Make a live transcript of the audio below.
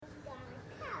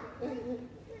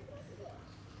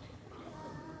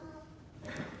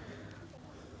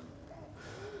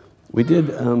We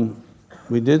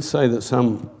did say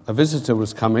that a visitor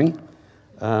was coming.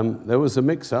 There was a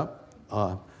mix-up.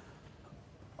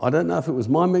 I don't know if it was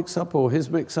my mix-up or his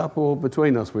mix-up or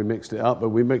between us we mixed it up, but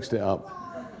we mixed it up.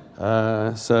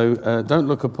 So don't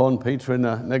look upon Peter in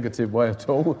a negative way at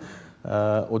all,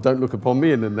 or don't look upon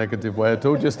me in a negative way at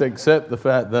all. Just accept the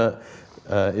fact that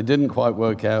it didn't quite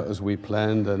work out as we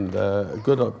planned, and a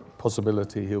good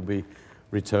possibility he'll be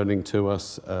returning to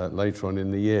us later on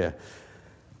in the year.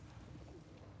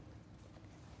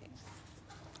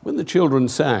 When the children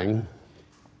sang,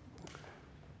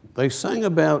 they sang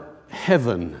about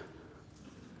heaven.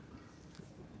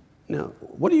 Now,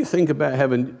 what do you think about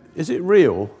heaven? Is it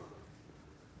real?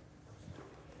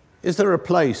 Is there a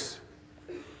place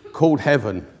called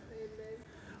heaven?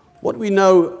 What we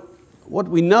know,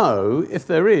 if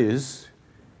there is,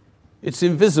 it's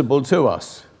invisible to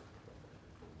us.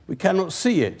 We cannot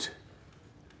see it.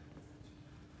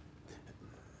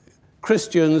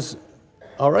 Christians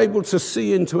are able to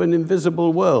see into an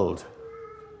invisible world.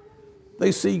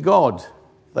 They see God.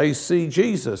 They see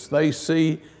Jesus. They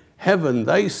see heaven.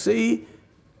 They see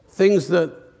things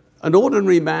that an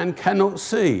ordinary man cannot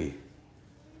see.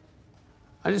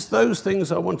 And it's those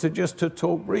things I wanted just to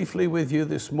talk briefly with you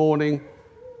this morning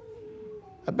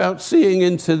about seeing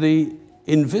into the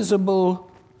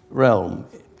invisible realm.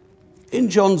 In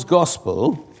John's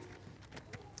Gospel,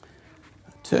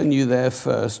 turn you there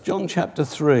first, John chapter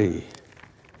 3.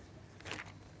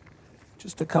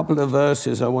 Just a couple of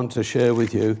verses I want to share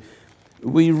with you.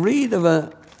 We read of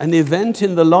an event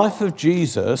in the life of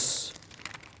Jesus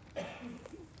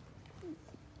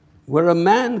where a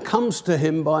man comes to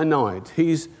him by night.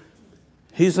 He's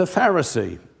a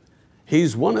Pharisee.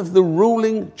 He's one of the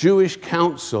ruling Jewish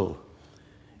council.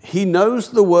 He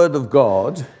knows the word of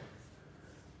God,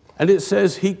 and it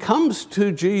says he comes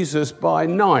to Jesus by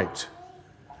night.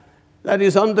 That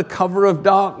is under cover of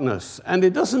darkness, and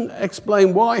it doesn't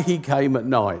explain why he came at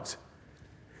night.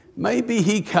 Maybe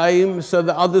he came so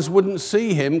that others wouldn't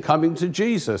see him coming to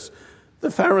Jesus.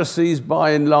 The Pharisees,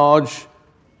 by and large,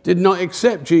 did not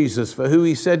accept Jesus for who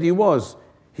he said he was.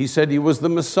 He said he was the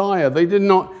Messiah. They did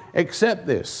not accept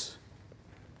this.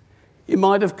 He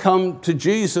might have come to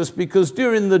Jesus because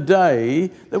during the day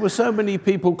there were so many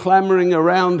people clamoring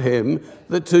around him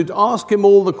that to ask him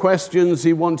all the questions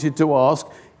he wanted to ask,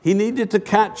 he needed to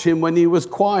catch him when he was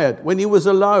quiet, when he was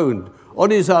alone, on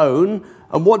his own,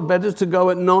 and what better to go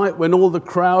at night when all the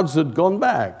crowds had gone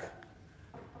back.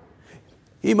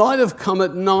 He might have come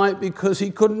at night because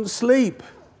he couldn't sleep.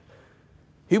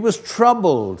 He was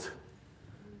troubled,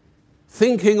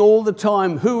 thinking all the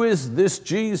time, who is this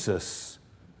Jesus?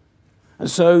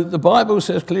 And so the Bible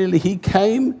says clearly he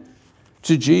came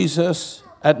to Jesus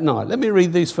at night. Let me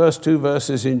read these first two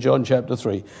verses in John chapter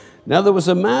 3. Now there was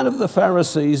a man of the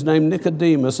Pharisees named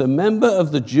Nicodemus, a member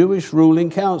of the Jewish ruling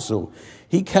council.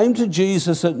 He came to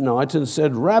Jesus at night and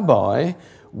said, Rabbi,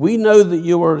 we know that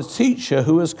you are a teacher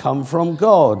who has come from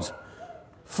God.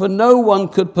 For no one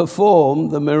could perform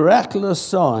the miraculous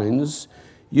signs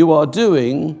you are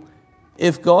doing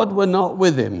if God were not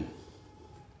with him.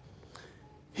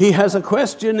 He has a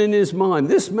question in his mind.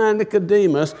 This man,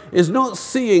 Nicodemus, is not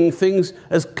seeing things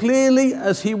as clearly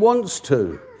as he wants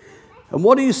to. And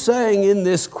what he's saying in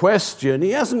this question,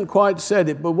 he hasn't quite said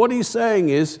it, but what he's saying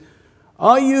is,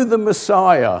 are you the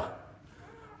Messiah?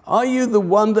 Are you the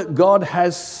one that God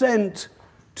has sent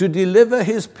to deliver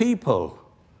his people?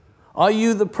 Are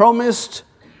you the promised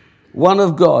one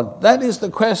of God? That is the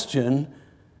question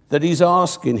that he's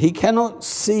asking. He cannot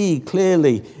see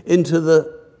clearly into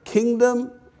the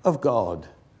kingdom of God.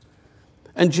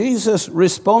 And Jesus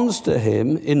responds to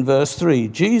him in verse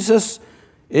 3.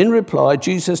 In reply,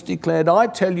 Jesus declared, I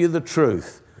tell you the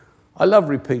truth. I love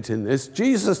repeating this.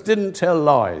 Jesus didn't tell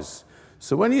lies.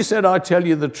 So when he said, I tell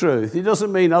you the truth, he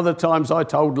doesn't mean other times I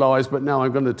told lies, but now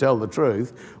I'm going to tell the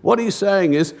truth. What he's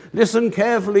saying is, listen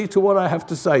carefully to what I have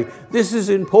to say. This is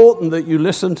important that you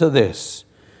listen to this.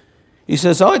 He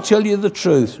says, I tell you the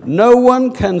truth. No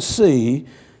one can see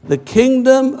the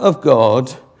kingdom of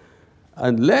God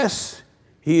unless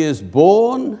he is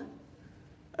born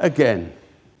again.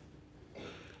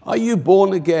 Are you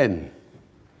born again?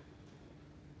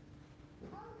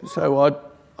 So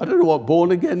I don't know what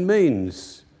born again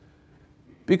means.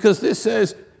 Because this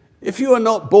says, if you are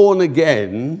not born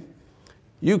again,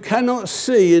 you cannot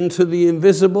see into the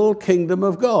invisible kingdom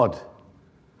of God.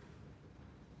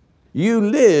 You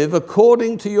live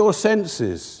according to your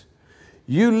senses.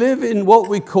 You live in what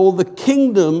we call the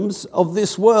kingdoms of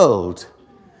this world.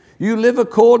 You live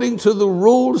according to the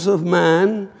rules of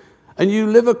man, and you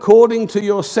live according to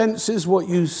your senses, what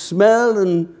you smell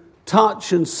and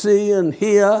touch and see and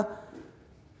hear.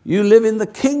 You live in the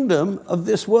kingdom of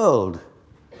this world.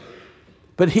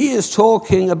 But he is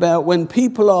talking about when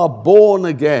people are born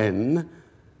again,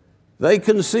 they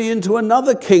can see into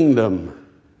another kingdom,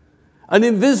 an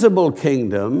invisible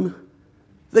kingdom,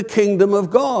 the kingdom of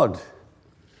God.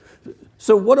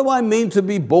 So what do I mean to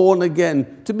be born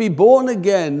again? To be born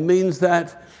again means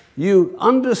that you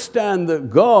understand that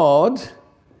God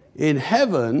in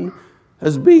heaven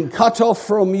has been cut off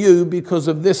from you because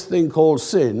of this thing called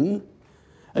sin,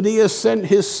 and he has sent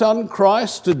his son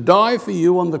Christ to die for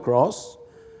you on the cross.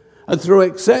 And through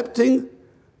accepting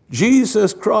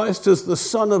Jesus Christ as the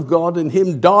Son of God and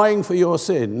him dying for your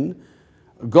sin,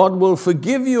 God will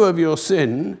forgive you of your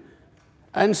sin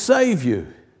and save you.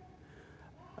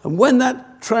 And when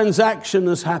that transaction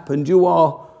has happened, you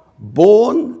are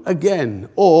born again,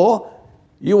 or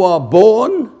you are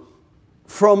born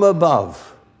from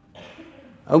above.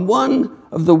 And one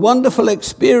of the wonderful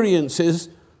experiences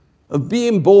of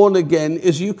being born again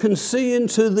is you can see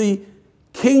into the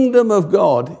kingdom of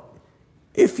God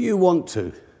if you want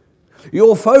to.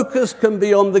 Your focus can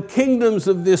be on the kingdoms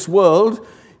of this world.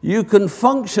 You can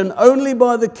function only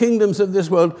by the kingdoms of this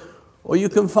world, or you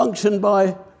can function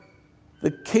by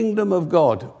the kingdom of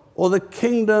God or the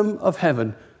kingdom of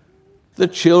heaven. The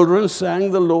children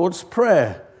sang the Lord's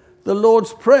Prayer. The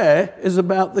Lord's Prayer is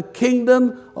about the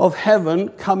kingdom of heaven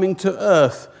coming to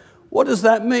earth. What does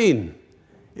that mean?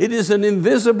 It is an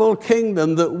invisible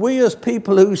kingdom that we as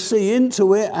people who see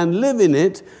into it and live in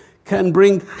it can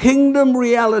bring kingdom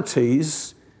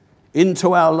realities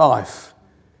into our life,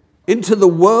 into the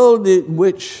world in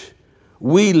which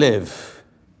we live.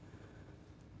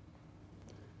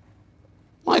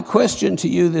 My question to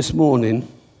you this morning,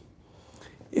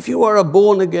 if you are a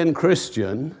born-again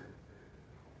Christian,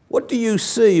 what do you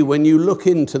see when you look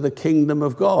into the kingdom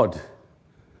of God?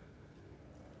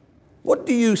 What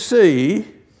do you see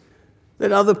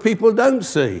that other people don't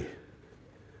see?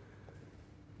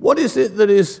 What is it that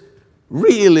is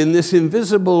real in this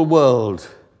invisible world?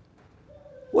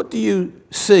 What do you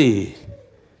see?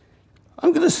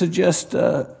 I'm going to suggest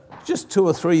just 2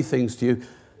 or 3 things to you.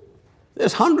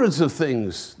 There's hundreds of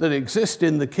things that exist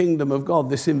in the kingdom of God,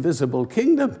 this invisible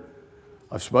kingdom.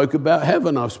 I've spoken about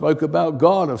heaven, I've spoken about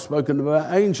God, I've spoken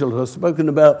about angels, I've spoken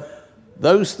about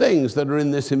those things that are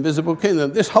in this invisible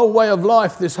kingdom. This whole way of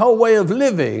life, this whole way of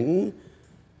living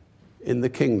in the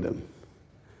kingdom.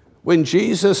 When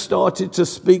Jesus started to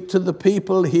speak to the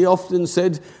people, he often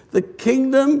said, the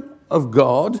kingdom of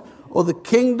God or the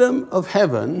kingdom of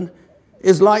heaven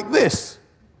is like this.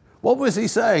 What was he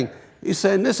saying? He's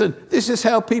saying, listen, this is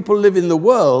how people live in the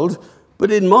world,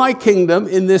 but in my kingdom,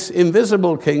 in this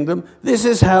invisible kingdom, this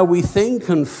is how we think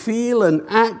and feel and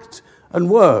act and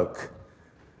work.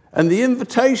 And the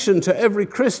invitation to every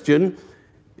Christian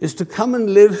is to come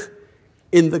and live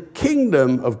in the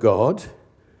kingdom of God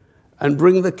and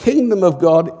bring the kingdom of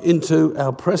God into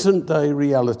our present day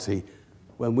reality.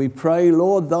 When we pray,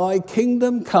 Lord, thy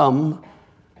kingdom come,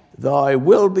 thy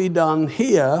will be done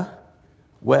here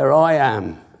where I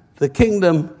am. The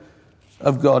kingdom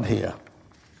of God here.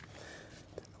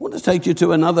 I want to take you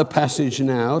to another passage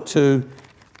now to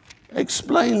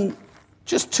explain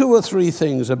just 2 or 3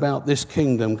 things about this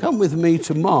kingdom. Come with me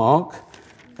to Mark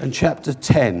and chapter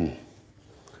 10.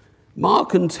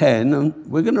 Mark and 10, and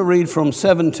we're going to read from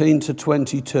 17 to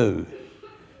 22.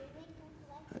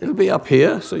 It'll be up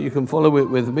here, so you can follow it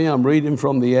with me. I'm reading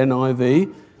from the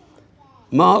NIV.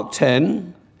 Mark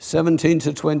 10, 17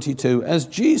 to 22. As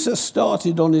Jesus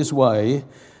started on his way,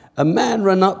 a man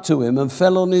ran up to him and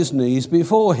fell on his knees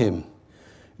before him.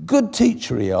 Good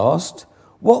teacher, he asked,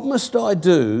 what must I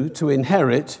do to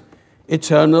inherit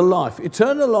eternal life?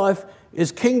 Eternal life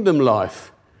is kingdom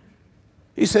life.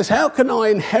 He says, how can I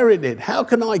inherit it? How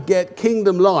can I get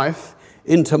kingdom life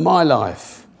into my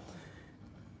life?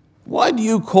 Why do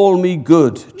you call me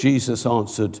good? Jesus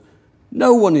answered.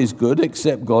 No one is good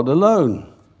except God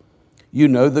alone. You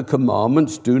know the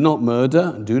commandments, do not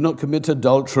murder, and do not commit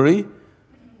adultery,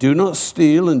 do not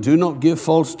steal, and do not give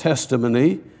false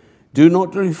testimony, do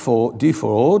not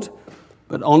defraud,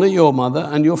 but honor your mother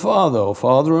and your father, or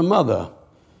father and mother.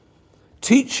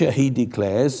 Teacher, he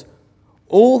declares,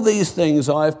 all these things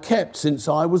I have kept since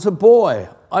I was a boy.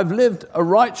 I've lived a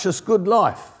righteous, good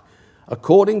life,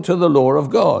 according to the law of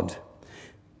God.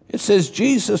 It says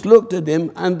Jesus looked at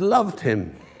him and loved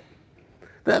him.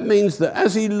 That means that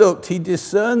as he looked, he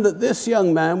discerned that this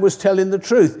young man was telling the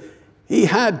truth. He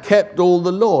had kept all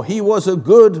the law. He was a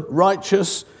good,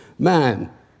 righteous man.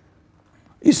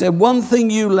 He said, one thing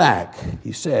you lack,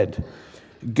 he said,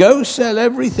 go sell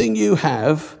everything you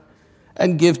have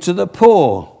and give to the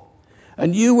poor,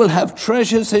 and you will have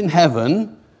treasures in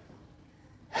heaven.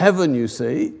 heaven, you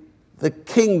see, the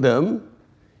kingdom.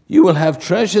 You will have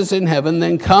treasures in heaven.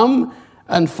 Then come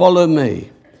and follow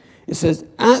me. It says,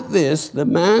 at this, the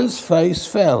man's face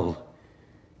fell.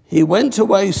 He went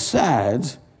away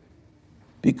sad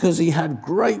because he had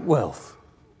great wealth.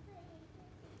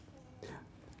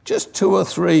 Just 2 or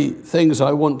 3 things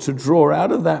I want to draw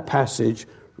out of that passage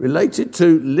related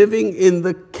to living in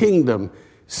the kingdom,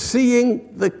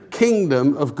 seeing the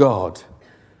kingdom of God.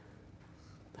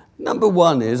 Number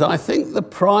 1 is, I think the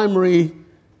primary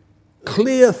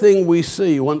clear thing we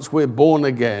see once we're born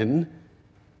again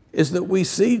is that we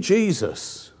see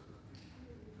Jesus.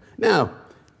 Now,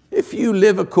 if you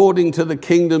live according to the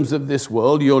kingdoms of this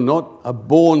world, you're not a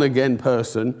born-again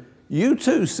person, you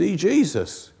too see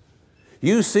Jesus.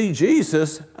 You see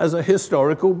Jesus as a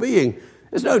historical being.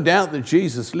 There's no doubt that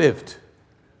Jesus lived.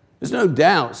 There's no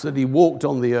doubts that he walked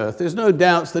on the earth. There's no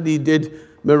doubts that he did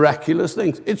miraculous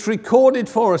things. It's recorded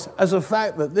for us as a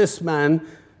fact that this man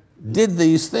did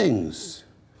these things.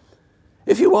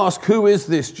 If you ask, who is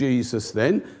this Jesus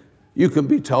then? You can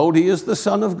be told he is the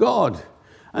Son of God.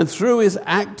 And through his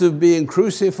act of being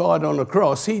crucified on a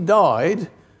cross, he died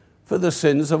for the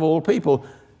sins of all people.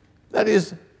 That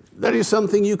is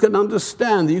something you can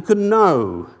understand, you can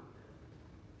know.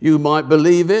 You might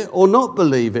believe it or not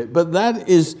believe it, but that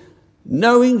is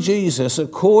knowing Jesus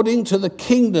according to the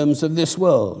kingdoms of this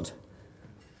world.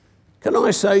 Can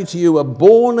I say to you, a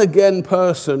born-again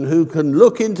person who can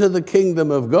look into the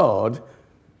kingdom of God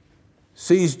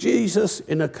sees Jesus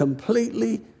in a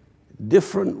completely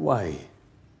different way.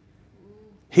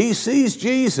 He sees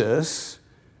Jesus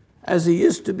as he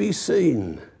is to be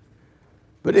seen.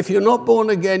 But if you're not born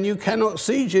again, you cannot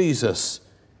see Jesus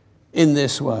in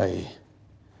this way.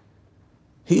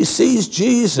 He sees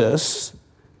Jesus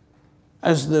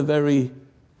as the very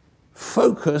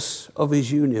focus of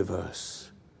his universe.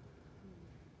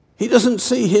 He doesn't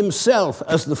see himself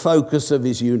as the focus of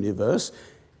his universe.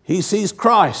 He sees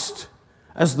Christ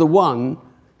as the one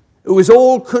who is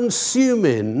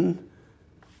all-consuming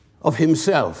of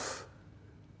himself.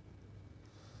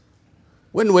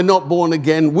 When we're not born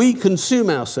again, we consume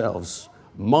ourselves.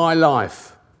 My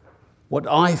life, what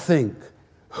I think,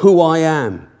 who I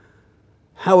am.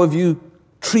 How have you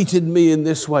treated me in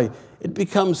this way? It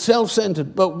becomes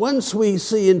self-centered. But once we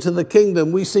see into the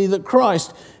kingdom, we see that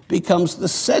Christ becomes the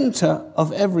center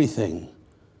of everything.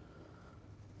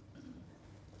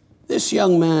 This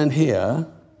young man here,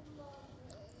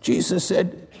 Jesus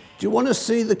said, do you want to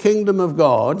see the kingdom of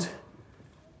God?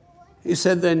 He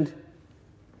said, then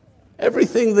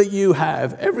everything that you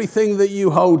have, everything that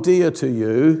you hold dear to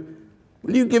you,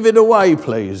 will you give it away,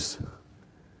 please?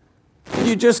 Will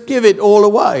you just give it all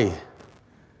away?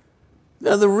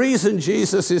 Now, the reason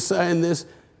Jesus is saying this,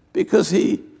 because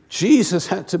Jesus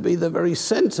had to be the very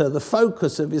center, the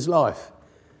focus of his life.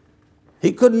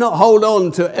 He could not hold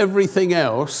on to everything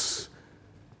else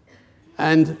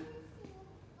and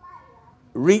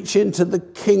reach into the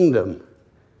kingdom.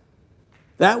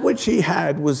 That which he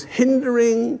had was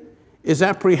hindering his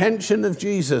apprehension of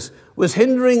Jesus, was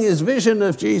hindering his vision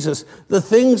of Jesus, the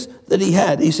things that he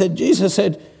had. Jesus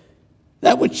said,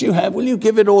 that which you have, will you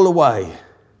give it all away?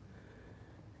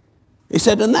 He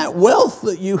said, and that wealth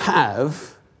that you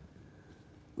have,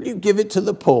 will you give it to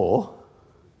the poor?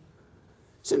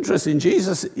 It's interesting,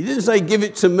 Jesus, he didn't say give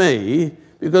it to me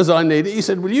because I need it. He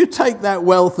said, will you take that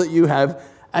wealth that you have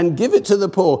and give it to the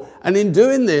poor? And in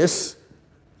doing this,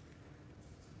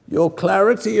 your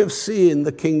clarity of seeing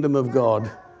the kingdom of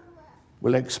God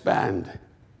will expand.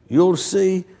 You'll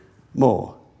see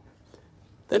more.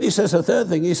 Then he says a third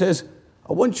thing. He says,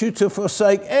 I want you to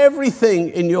forsake everything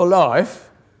in your life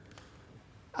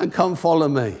and come follow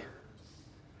me.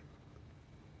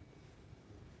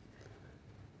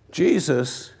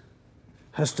 Jesus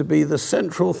has to be the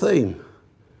central theme.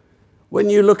 When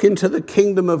you look into the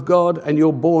kingdom of God and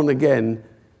you're born again,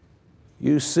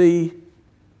 you see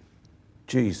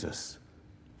Jesus.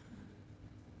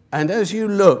 And as you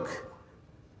look,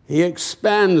 he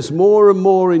expands more and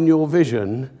more in your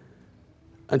vision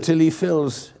until he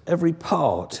fills every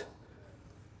part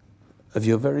of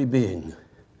your very being.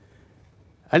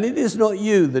 And it is not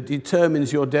you that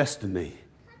determines your destiny.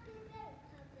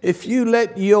 If you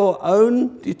let your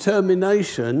own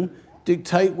determination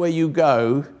dictate where you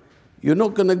go, you're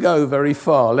not going to go very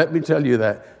far, let me tell you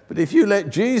that. But if you let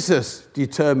Jesus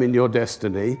determine your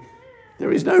destiny,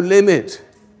 there is no limit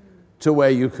to where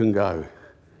you can go.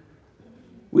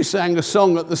 We sang a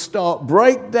song at the start,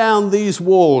 break down these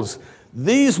walls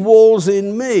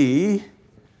in me,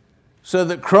 so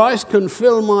that Christ can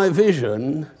fill my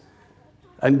vision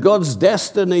and God's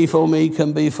destiny for me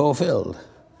can be fulfilled.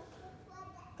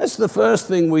 That's the first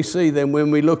thing we see then when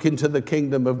we look into the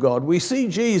kingdom of God. We see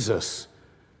Jesus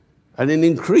and an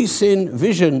increasing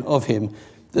vision of him.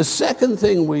 The second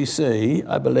thing we see,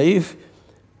 I believe,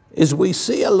 is we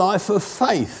see a life of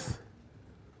faith.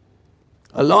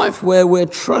 A life where we're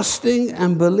trusting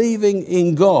and believing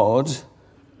in God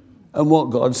and what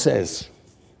God says.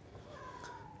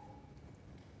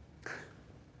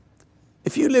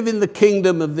 If you live in the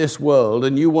kingdom of this world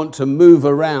and you want to move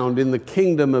around in the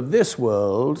kingdom of this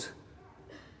world,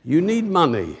 you need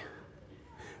money.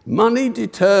 Money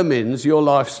determines your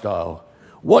lifestyle.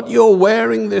 What you're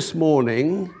wearing this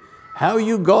morning, how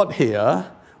you got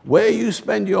here, where you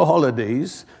spend your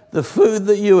holidays, the food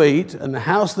that you eat and the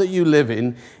house that you live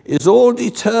in is all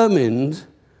determined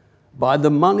by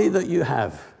the money that you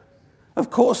have.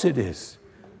 Of course it is.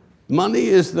 Money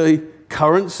is the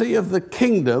currency of the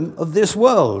kingdom of this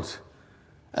world.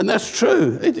 And that's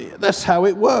true. That's how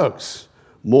it works.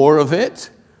 More of it,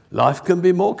 life can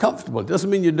be more comfortable. It doesn't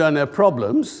mean you don't have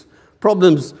problems.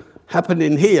 Problems happen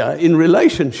in here, in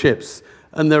relationships.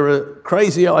 And there are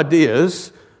crazy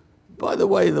ideas. By the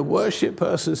way, the worship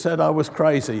person said I was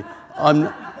crazy.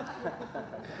 I'm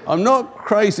not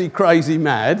crazy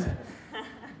mad.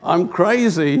 I'm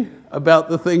crazy about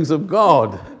the things of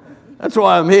God. That's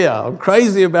why I'm here. I'm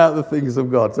crazy about the things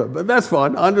of God. But that's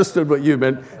fine. I understood what you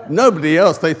meant. Nobody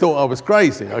else, they thought I was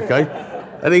crazy, okay?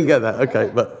 I didn't get that,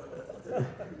 okay.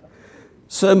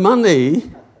 So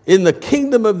money in the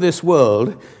kingdom of this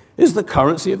world is the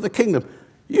currency of the kingdom.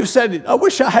 You've said it. I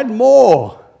wish I had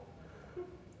more.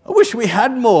 I wish we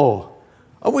had more.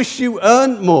 I wish you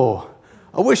earned more.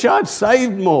 I wish I'd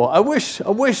saved more. I wish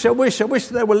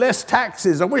there were less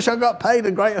taxes. I wish I got paid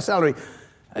a greater salary.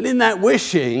 And in that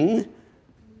wishing,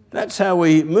 that's how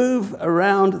we move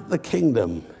around the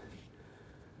kingdom.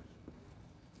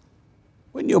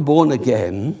 When you're born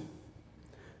again,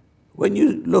 when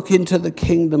you look into the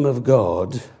kingdom of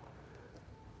God,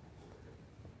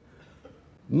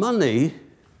 money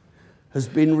has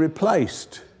been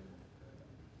replaced.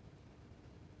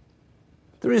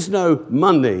 There is no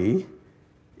money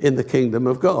in the kingdom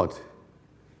of God.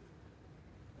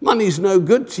 Money's no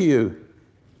good to you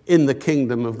in the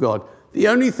kingdom of God. The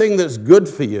only thing that's good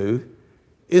for you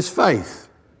is faith.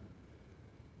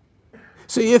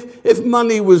 See, if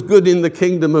money was good in the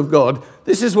kingdom of God,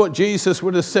 this is what Jesus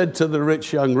would have said to the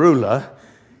rich young ruler.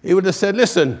 He would have said,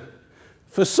 listen,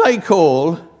 forsake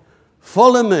all,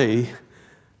 follow me,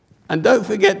 and don't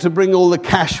forget to bring all the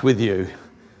cash with you,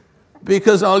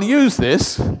 because I'll use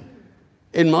this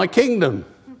in my kingdom.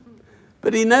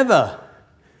 But he never.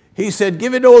 He said,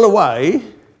 give it all away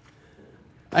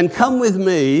and come with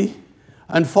me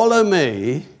and follow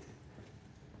me,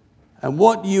 and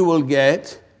what you will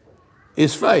get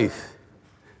is faith.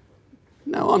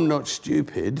 Now, I'm not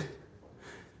stupid.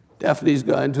 Daphne's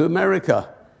going to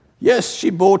America. Yes, she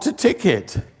bought a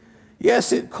ticket.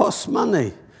 Yes, it costs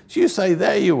money. So you say,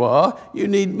 there you are. You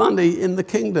need money in the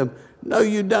kingdom. No,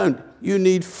 you don't. You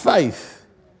need faith.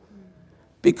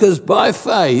 Because by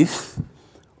faith,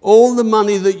 all the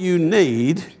money that you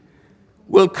need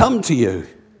will come to you.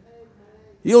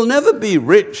 You'll never be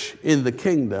rich in the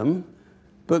kingdom,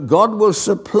 but God will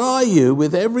supply you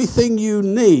with everything you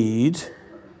need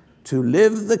to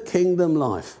live the kingdom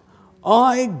life.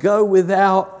 I go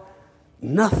without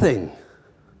nothing.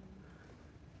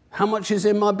 How much is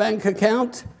in my bank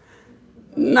account?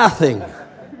 Nothing.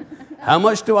 How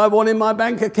much do I want in my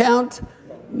bank account?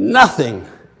 Nothing.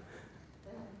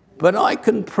 But I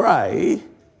can pray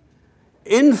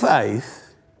in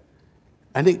faith,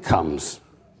 and it comes.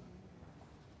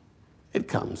 It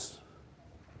comes.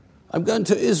 I'm going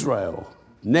to Israel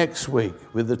next week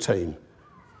with the team.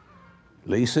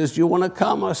 Lee says, do you want to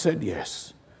come? I said,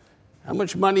 yes. How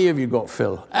much money have you got,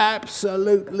 Phil?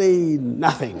 Absolutely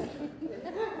nothing.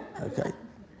 Okay.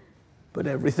 But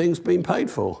everything's been paid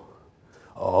for.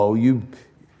 Oh, you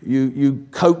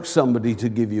coax somebody to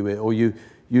give you it, or you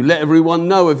let everyone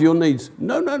know of your needs.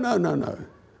 No.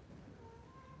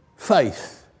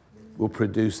 Faith will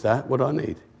produce that, what I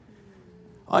need.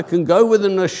 I can go with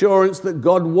an assurance that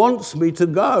God wants me to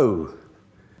go.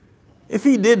 If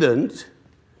he didn't,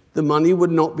 the money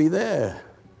would not be there.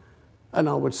 And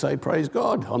I would say, praise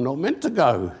God, I'm not meant to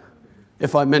go.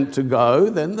 If I'm meant to go,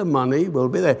 then the money will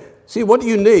be there. See, what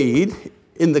you need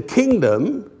in the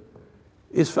kingdom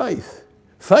is faith.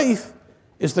 Faith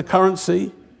is the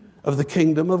currency of the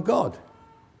kingdom of God.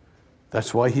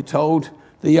 That's why he told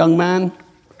the young man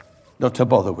not to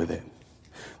bother with it.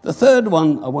 The third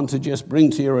one I want to just bring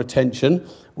to your attention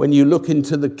when you look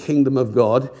into the kingdom of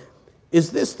God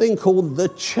is this thing called the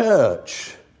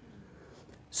church.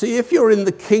 See, if you're in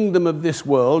the kingdom of this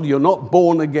world, you're not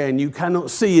born again, you cannot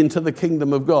see into the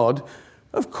kingdom of God,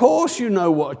 of course you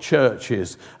know what a church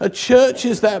is. A church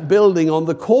is that building on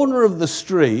the corner of the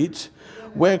street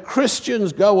where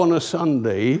Christians go on a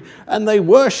Sunday and they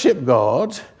worship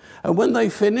God, and when they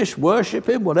finish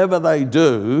worshiping, whatever they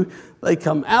do, they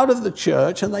come out of the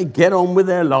church and they get on with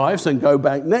their lives and go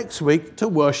back next week to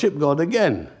worship God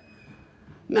again.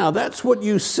 Now, that's what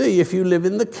you see if you live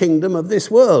in the kingdom of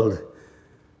this world.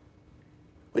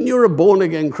 When you're a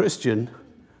born-again Christian,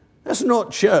 that's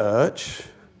not church.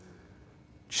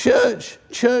 Church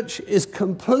is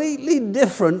completely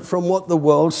different from what the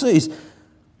world sees.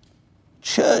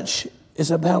 Church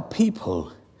is about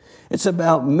people. It's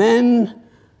about men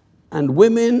and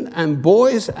women and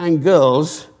boys and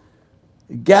girls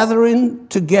gathering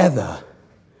together.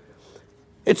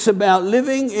 It's about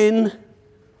living in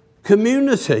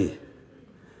community.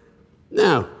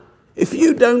 Now, if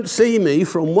you don't see me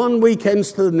from one weekend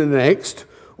to the next,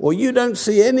 or you don't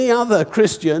see any other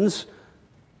Christians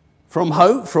from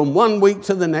Hope from one week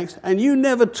to the next, and you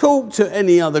never talk to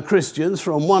any other Christians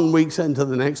from one weekend to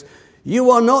the next,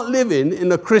 you are not living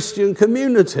in a Christian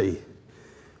community.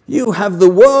 You have the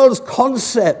world's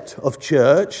concept of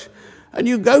church, and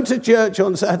you go to church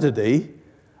on Saturday,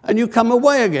 and you come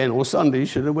away again, or Sunday.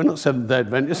 We're not Seventh-day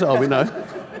Adventists, are we? No.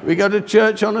 We go to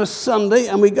church on a Sunday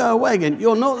and we go away again.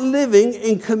 You're not living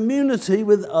in community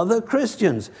with other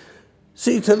Christians.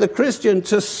 See, to the Christian,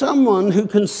 to someone who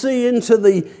can see into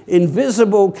the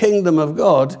invisible kingdom of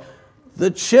God,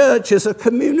 the church is a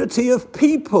community of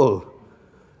people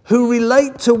who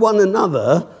relate to one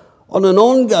another on an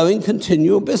ongoing,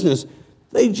 continual business.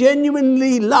 They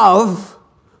genuinely love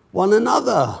one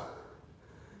another.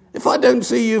 If I don't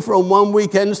see you from one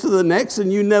weekend to the next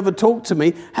and you never talk to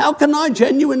me, how can I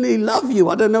genuinely love you?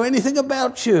 I don't know anything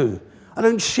about you. I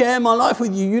don't share my life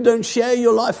with you. You don't share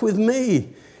your life with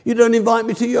me. You don't invite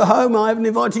me to your home. I haven't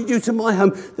invited you to my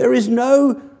home. There is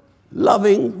no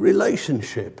loving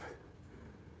relationship.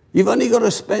 You've only got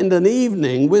to spend an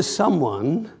evening with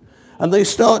someone and they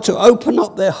start to open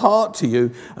up their heart to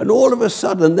you, and all of a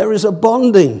sudden there is a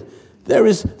bonding. There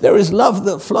is love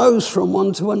that flows from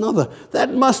one to another.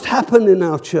 That must happen in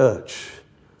our church.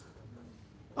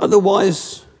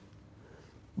 Otherwise,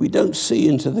 we don't see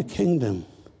into the kingdom.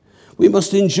 We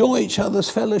must enjoy each other's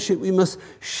fellowship. We must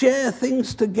share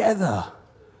things together.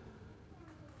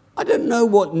 I don't know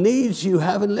what needs you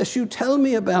have unless you tell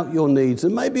me about your needs.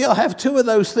 And maybe I have two of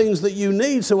those things that you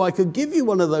need, so I could give you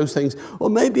one of those things.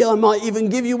 Or maybe I might even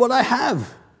give you what I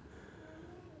have.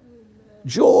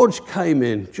 George came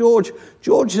in. George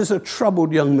is a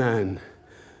troubled young man.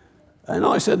 And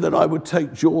I said that I would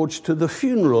take George to the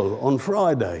funeral on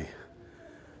Friday.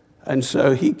 And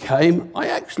so he came. I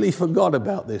actually forgot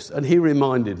about this, and he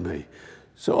reminded me.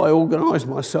 So I organised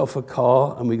myself a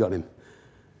car, and we got him.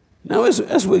 Now,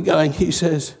 as we're going, he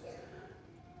says,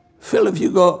 "Phil, have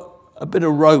you got a bit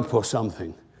of rope or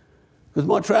something? Because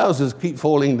my trousers keep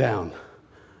falling down."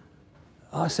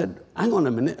 I said, "Hang on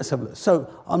a minute, let's have a look." So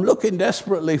I'm looking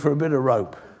desperately for a bit of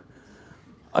rope.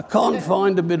 I can't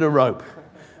find a bit of rope.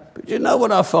 But you know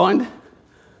what I find?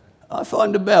 I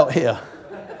find a belt here.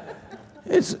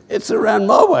 It's around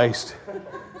my waist.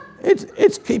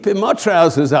 It's keeping my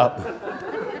trousers up.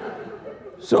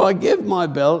 So I give my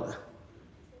belt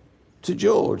to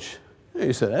George.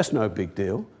 He said, "That's no big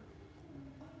deal."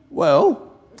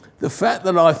 Well, the fact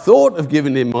that I thought of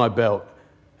giving him my belt,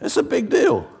 that's a big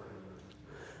deal.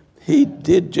 He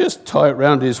did just tie it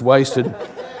round his waist, and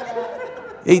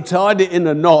he tied it in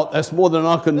a knot. That's more than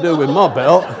I can do with my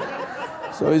belt.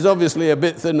 So he's obviously a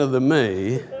bit thinner than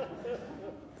me.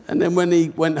 And then when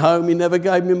he went home, he never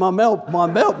gave me my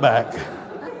belt back.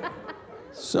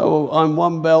 So I'm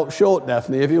one belt short,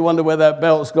 Daphne. If you wonder where that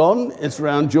belt's gone, it's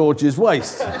around George's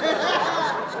waist.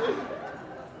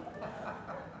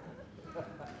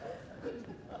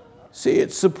 See,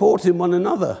 it's supporting one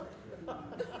another.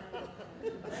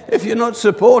 If you're not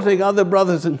supporting other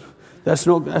brothers, and that's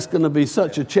going to be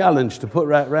such a challenge to put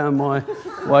right around my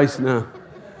waist now.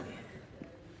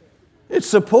 It's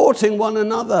supporting one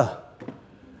another.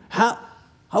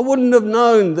 I wouldn't have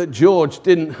known that George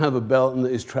didn't have a belt and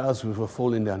that his trousers were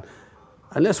falling down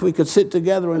unless we could sit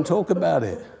together and talk about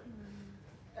it.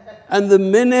 And the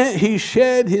minute he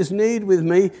shared his need with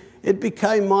me, it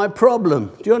became my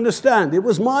problem. Do you understand? It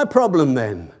was my problem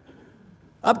then.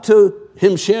 Up to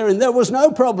him sharing, there was no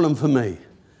problem for me.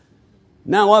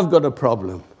 Now I've got a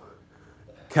problem.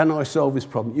 Can I solve his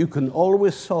problem? You can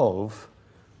always solve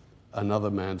another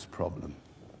man's problem.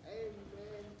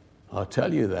 I'll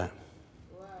tell you that.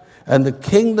 And the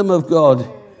kingdom of God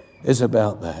is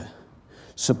about that.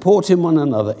 supporting one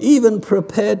another, even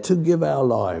prepared to give our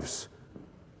lives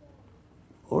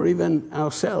or even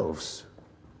ourselves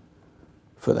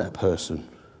for that person.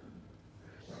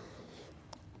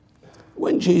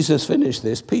 When Jesus finished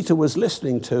this, Peter was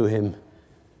listening to him,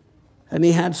 and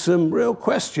he had some real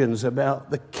questions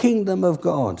about the kingdom of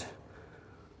God.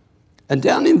 And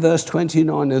down in verse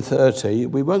 29 and 30,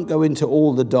 we won't go into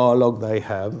all the dialogue they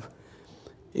have.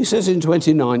 He says in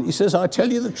 29, he says, I tell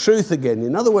you the truth again.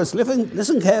 In other words,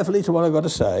 listen carefully to what I've got to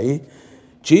say.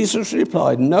 Jesus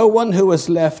replied, no one who has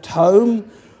left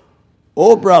home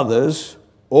or brothers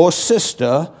or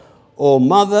sister or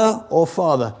mother or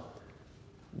father.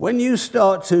 When you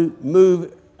start to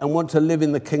move and want to live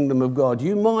in the kingdom of God,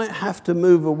 you might have to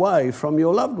move away from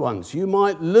your loved ones. You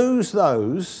might lose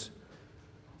those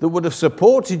that would have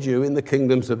supported you in the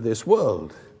kingdoms of this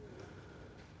world.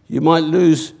 You might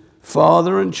lose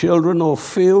father and children or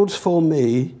fields for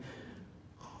me,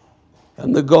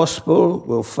 and the gospel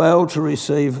will fail to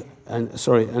receive, and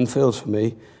fields for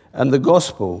me, and the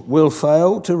gospel will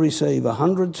fail to receive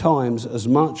 100 times as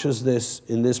much as this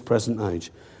in this present age.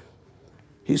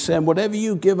 He's saying, whatever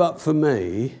you give up for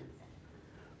me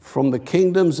from the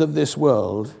kingdoms of this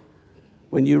world,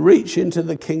 when you reach into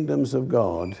the kingdoms of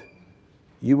God,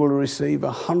 you will receive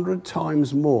 100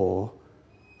 times more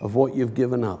of what you've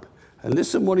given up. And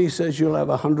listen what he says you'll have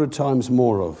 100 times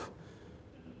more of.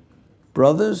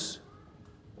 Brothers,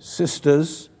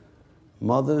 sisters,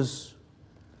 mothers,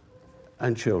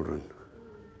 and children.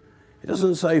 It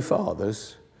doesn't say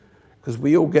fathers, because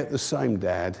we all get the same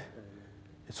dad.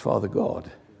 It's Father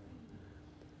God.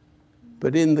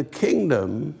 But in the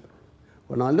kingdom,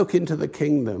 when I look into the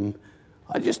kingdom,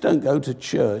 I just don't go to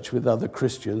church with other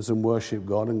Christians and worship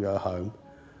God and go home.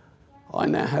 I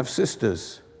now have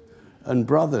sisters and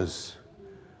brothers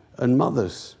and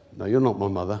mothers. No, you're not my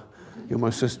mother. You're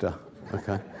my sister.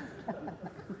 Okay.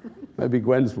 Maybe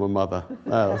Gwen's my mother.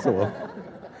 Oh, that's all.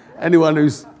 Anyone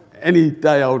who's any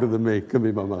day older than me can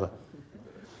be my mother.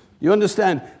 You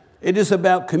understand? It is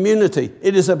about community.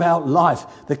 It is about life.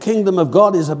 The kingdom of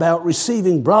God is about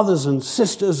receiving brothers and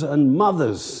sisters and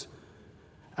mothers.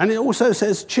 And it also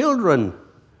says children.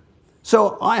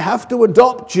 So I have to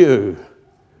adopt you.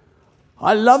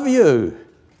 I love you.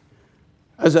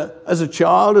 As a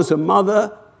child, as a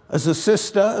mother, as a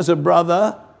sister, as a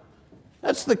brother.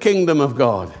 That's the kingdom of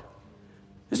God.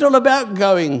 It's not about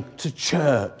going to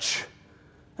church.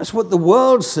 That's what the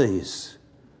world sees.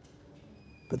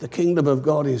 But the kingdom of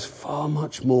God is far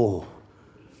much more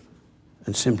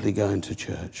than simply going to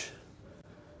church.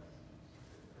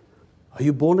 Are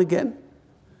you born again?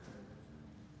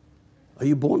 Are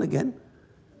you born again?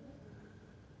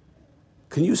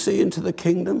 Can you see into the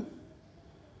kingdom?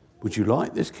 Would you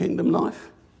like this kingdom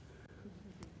life?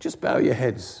 Just bow your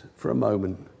heads for a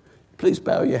moment. Please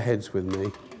bow your heads with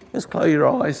me. Just close your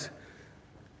eyes,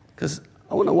 because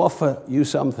I want to offer you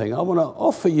something. I want to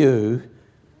offer you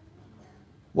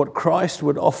what Christ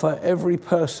would offer every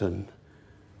person,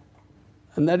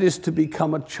 and that is to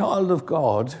become a child of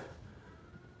God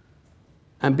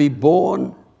and be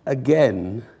born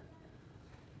again,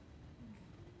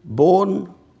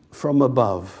 born from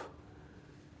above,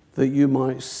 that you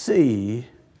might see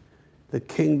the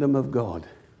kingdom of God.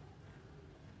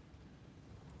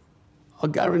 I'll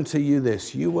guarantee you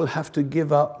this, you will have to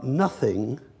give up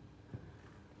nothing,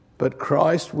 but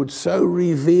Christ would so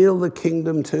reveal the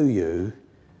kingdom to you,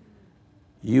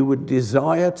 you would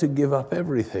desire to give up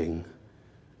everything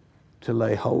to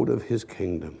lay hold of his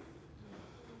kingdom.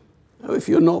 Now, if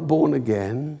you're not born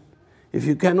again, if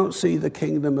you cannot see the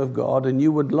kingdom of God and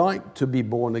you would like to be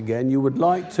born again, you would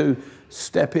like to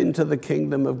step into the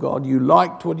kingdom of God, you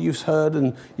liked what you've heard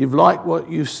and you've liked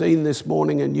what you've seen this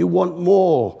morning and you want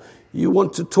more, you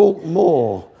want to talk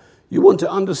more, you want to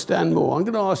understand more, I'm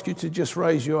going to ask you to just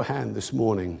raise your hand this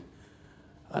morning,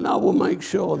 and I will make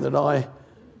sure that I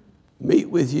meet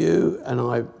with you and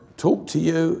I talk to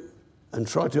you and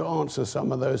try to answer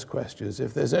some of those questions.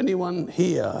 If there's anyone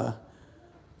here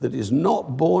that is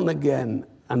not born again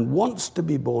and wants to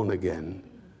be born again,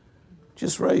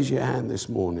 just raise your hand this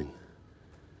morning.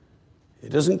 It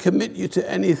doesn't commit you to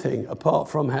anything apart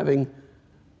from having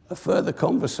a further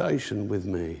conversation with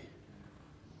me.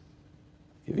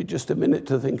 Give you just a minute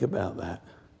to think about that.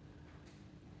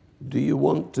 Do you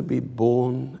want to be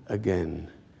born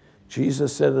again?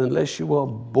 Jesus said, unless you are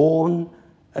born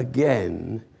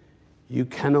again, you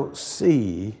cannot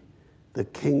see the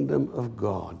kingdom of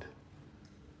God.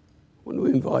 I want to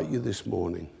invite you this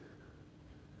morning.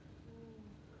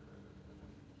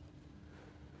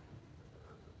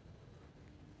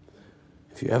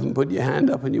 If you haven't put your hand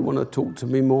up and you want to talk to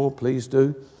me more, please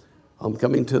do. I'm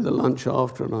coming to the lunch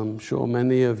after, and I'm sure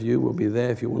many of you will be there.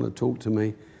 If you want to talk to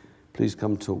me, please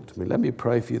come talk to me. Let me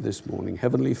pray for you this morning.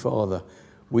 Heavenly Father,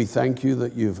 we thank you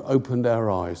that you've opened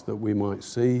our eyes that we might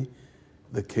see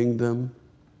the kingdom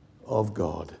of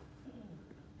God.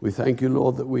 We thank you,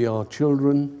 Lord, that we are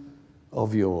children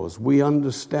of yours. We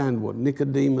understand what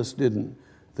Nicodemus didn't,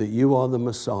 that you are the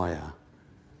Messiah,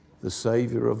 the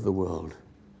Savior of the world.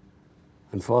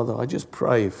 And Father, I just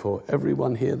pray for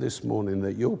everyone here this morning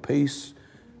that your peace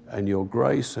and your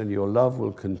grace and your love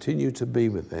will continue to be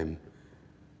with them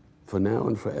for now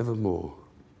and forevermore.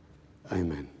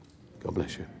 Amen. God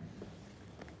bless you.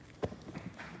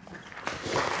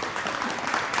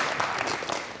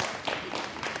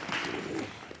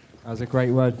 That was a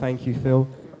great word. Thank you, Phil.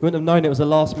 You wouldn't have known it was a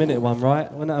last-minute one, right?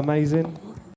 Wasn't that amazing?